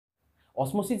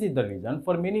Osmosis is the reason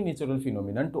for many natural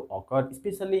phenomena to occur,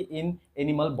 especially in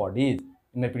animal bodies.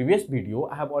 In my previous video,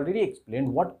 I have already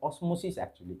explained what osmosis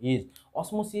actually is.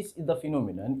 Osmosis is the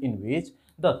phenomenon in which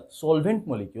the solvent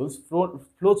molecules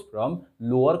flows from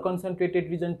lower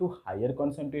concentrated region to higher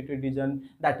concentrated region.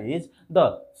 That is,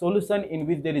 the solution in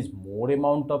which there is more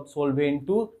amount of solvent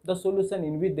to the solution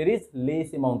in which there is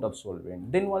less amount of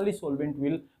solvent. Then only solvent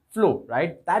will flow,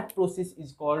 right? That process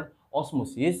is called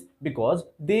osmosis because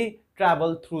they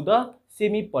travel through the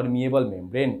semi-permeable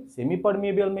membrane.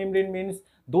 Semi-permeable membrane means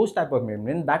those type of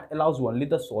membrane that allows only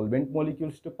the solvent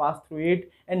molecules to pass through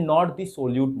it and not the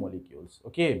solute molecules.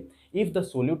 Okay, if the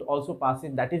solute also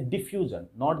passes, that is diffusion,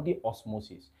 not the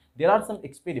osmosis. There are some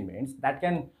experiments that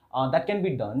can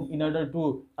be done in order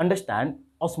to understand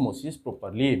osmosis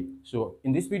properly. So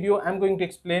in this video, I'm going to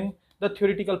explain the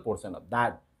theoretical portion of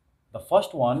that. The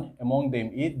first one among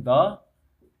them is the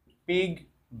pig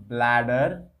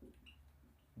bladder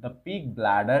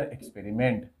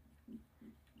experiment.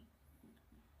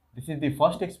 This is the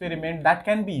first experiment that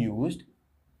can be used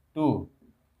to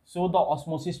show the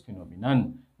osmosis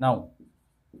phenomenon. Now,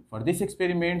 for this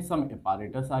experiment, some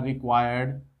apparatus are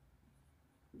required.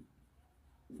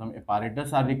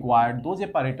 Those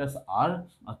apparatus are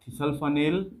a thistle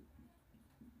funnel,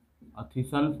 a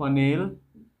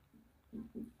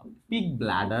pig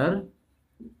bladder.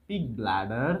 Pig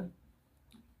bladder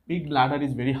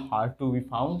is very hard to be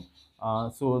found.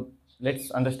 So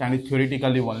let's understand it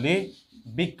theoretically only.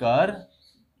 Beaker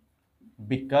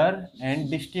and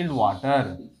distilled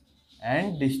water.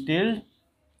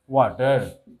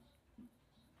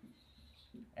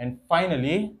 And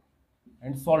finally,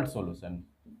 salt solution.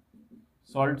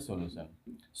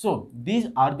 So these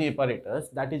are the apparatus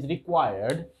that is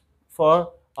required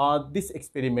for this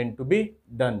experiment to be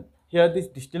done. Here this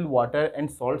distilled water and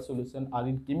salt solution are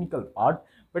in chemical part,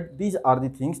 but these are the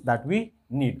things that we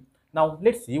need. Now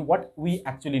let's see what we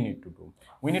actually need to do.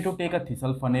 We need to take a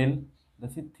thistle funnel. The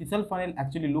thistle funnel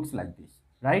actually looks like this,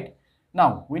 right?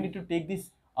 Now we need to take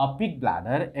this pig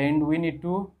bladder and we need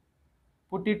to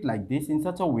put it like this in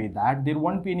such a way that there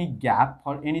won't be any gap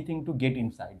for anything to get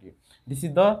inside it. This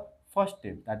is the first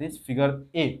step, that is figure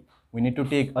A. We need to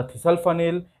take a thistle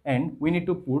funnel and we need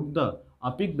to put the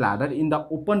pig bladder in the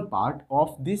open part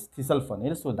of this thistle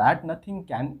funnel so that nothing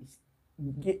can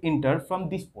enter from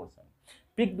this portion.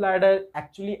 Pig bladder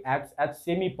actually acts as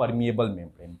semi-permeable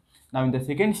membrane. Now in the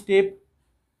second step,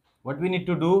 what we need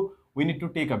to do, we need to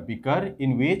take a beaker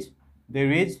in which there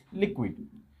is liquid,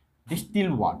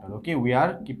 distilled water. Okay, we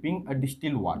are keeping a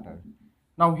distilled water.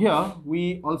 Now here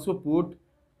we also put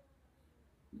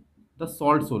the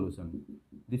salt solution.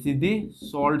 This is the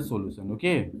salt solution.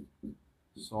 Okay,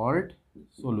 salt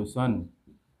solution.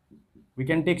 We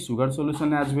can take sugar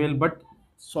solution as well, but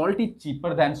salt is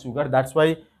cheaper than sugar. That's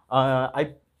why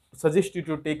I suggest you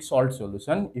to take salt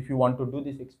solution if you want to do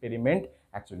this experiment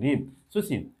actually. So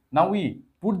see, now we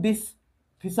put this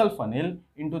thistle funnel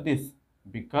into this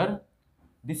beaker.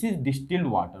 This is distilled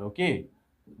water. Okay,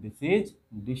 this is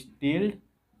distilled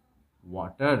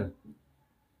water.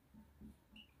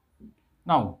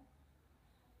 Now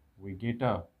we get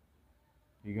a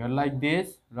figure like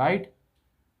this, right?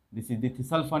 This is the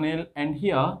thistle funnel and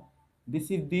here this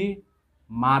is the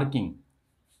marking.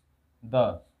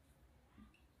 The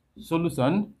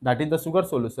solution, that is the sugar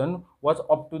solution, was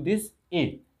up to this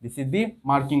A. This is the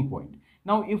marking point.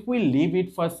 Now if we leave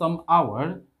it for some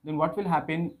hour, then what will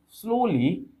happen?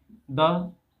 Slowly the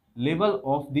level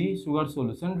of the sugar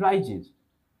solution rises.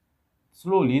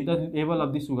 Initially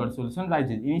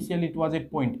it was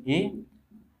at point A.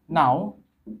 Now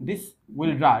this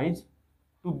will rise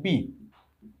to B.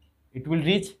 It will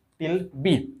reach till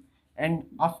B. And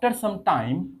after some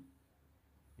time,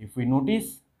 if we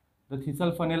notice the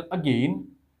thistle funnel again,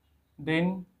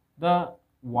 then the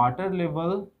water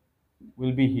level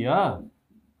will be here,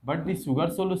 but the sugar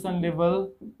solution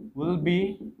level will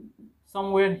be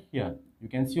somewhere here. You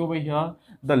can see over here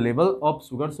the level of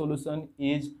sugar solution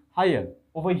is higher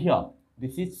over here.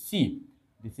 This is C,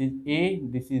 this is A,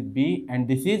 this is B, and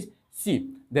this is C.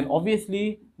 Then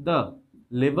obviously the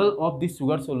level of the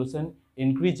sugar solution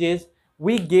increases.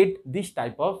 We get this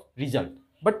type of result.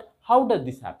 But how does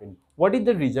this happen? What is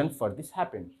the reason for this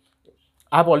happen?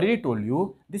 I have already told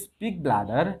you this pig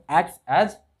bladder acts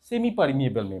as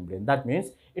semi-permeable membrane. That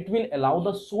means it will allow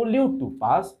the solute to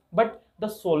pass, but the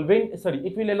solvent,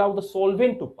 it will allow the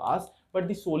solvent to pass, but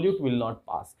the solute will not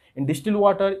pass. In distilled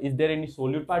water, is there any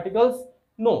solute particles?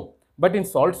 No. But in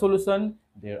salt solution,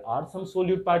 there are some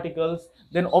solute particles.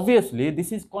 Then obviously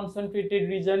this is concentrated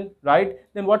region, right?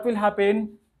 Then what will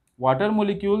happen? Water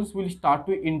molecules will start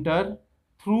to enter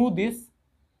through this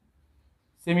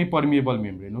semi-permeable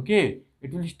membrane. Okay,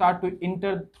 it will start to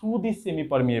enter through this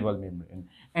semi-permeable membrane,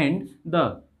 and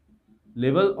the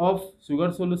level of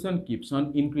sugar solution keeps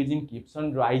on increasing, keeps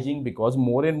on rising, because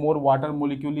more and more water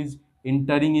molecule is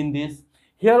entering in this.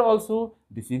 Here also,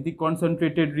 this is the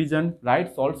concentrated region, right?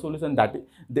 Salt solution, that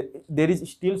there is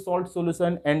still salt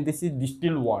solution, and this is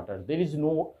distilled water. There is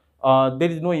no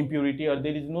impurity, or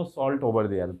there is no salt over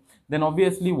there. Then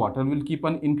obviously water will keep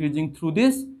on increasing through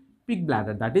this pig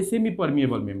bladder, that is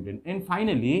semi-permeable membrane, and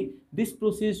finally this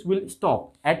process will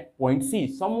stop at point C,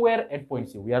 somewhere at point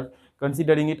C. We are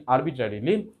considering it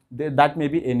arbitrarily, that may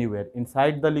be anywhere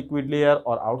inside the liquid layer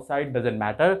or outside, doesn't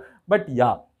matter, but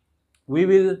yeah, we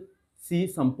will see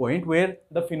some point where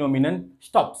the phenomenon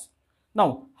stops.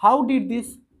 Now, how did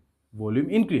this volume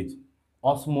increase?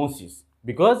 Osmosis,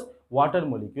 because water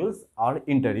molecules are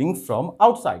entering from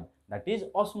outside, that is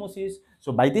osmosis.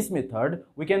 So by this method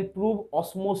we can prove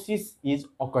osmosis is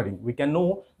occurring. We can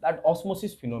know that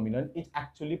osmosis phenomenon is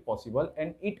actually possible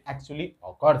and it actually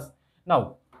occurs.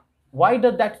 Now, why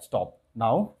does that stop?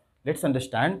 Now let's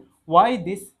understand why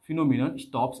this phenomenon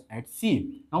stops at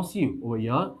C. Now see over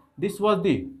here, this was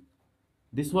the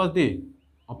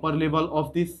upper level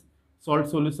of this salt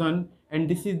solution, and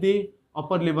this is the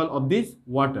upper level of this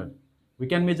water. We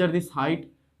can measure this height.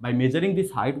 By measuring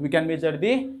this height, we can measure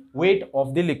the weight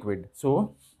of the liquid.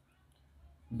 So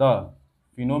the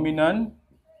phenomenon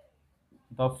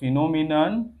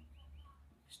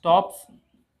stops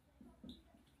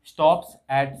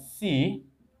at C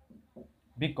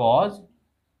because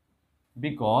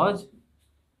the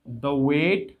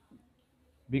weight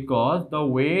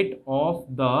of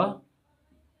the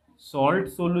salt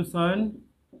solution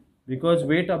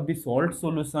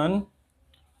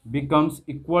becomes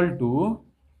equal to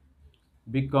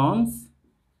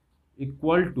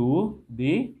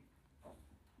the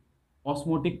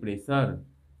osmotic pressure.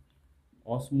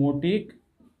 Osmotic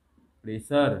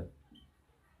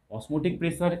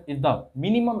pressure is the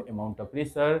minimum amount of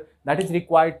pressure that is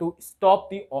required to stop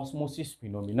the osmosis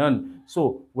phenomenon.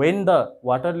 So when the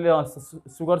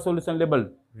sugar solution level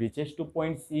reaches to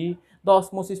point C, the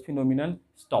osmosis phenomenon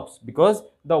stops, because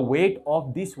the weight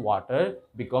of this water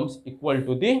becomes equal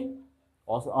to the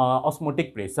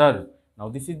osmotic pressure. Now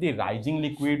this is the rising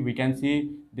liquid. We can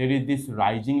see there is this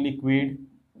rising liquid,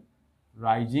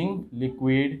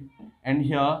 and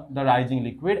here the rising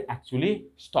liquid actually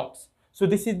stops. So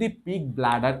this is the pig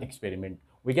bladder experiment.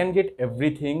 We can get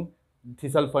everything,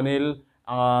 thistle funnel,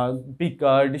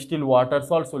 beaker, distilled water,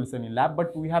 salt solution in lab,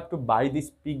 but we have to buy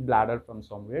this pig bladder from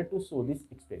somewhere to show this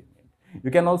experiment. You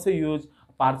can also use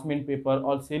parchment paper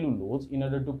or cellulose in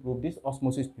order to prove this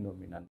osmosis phenomenon.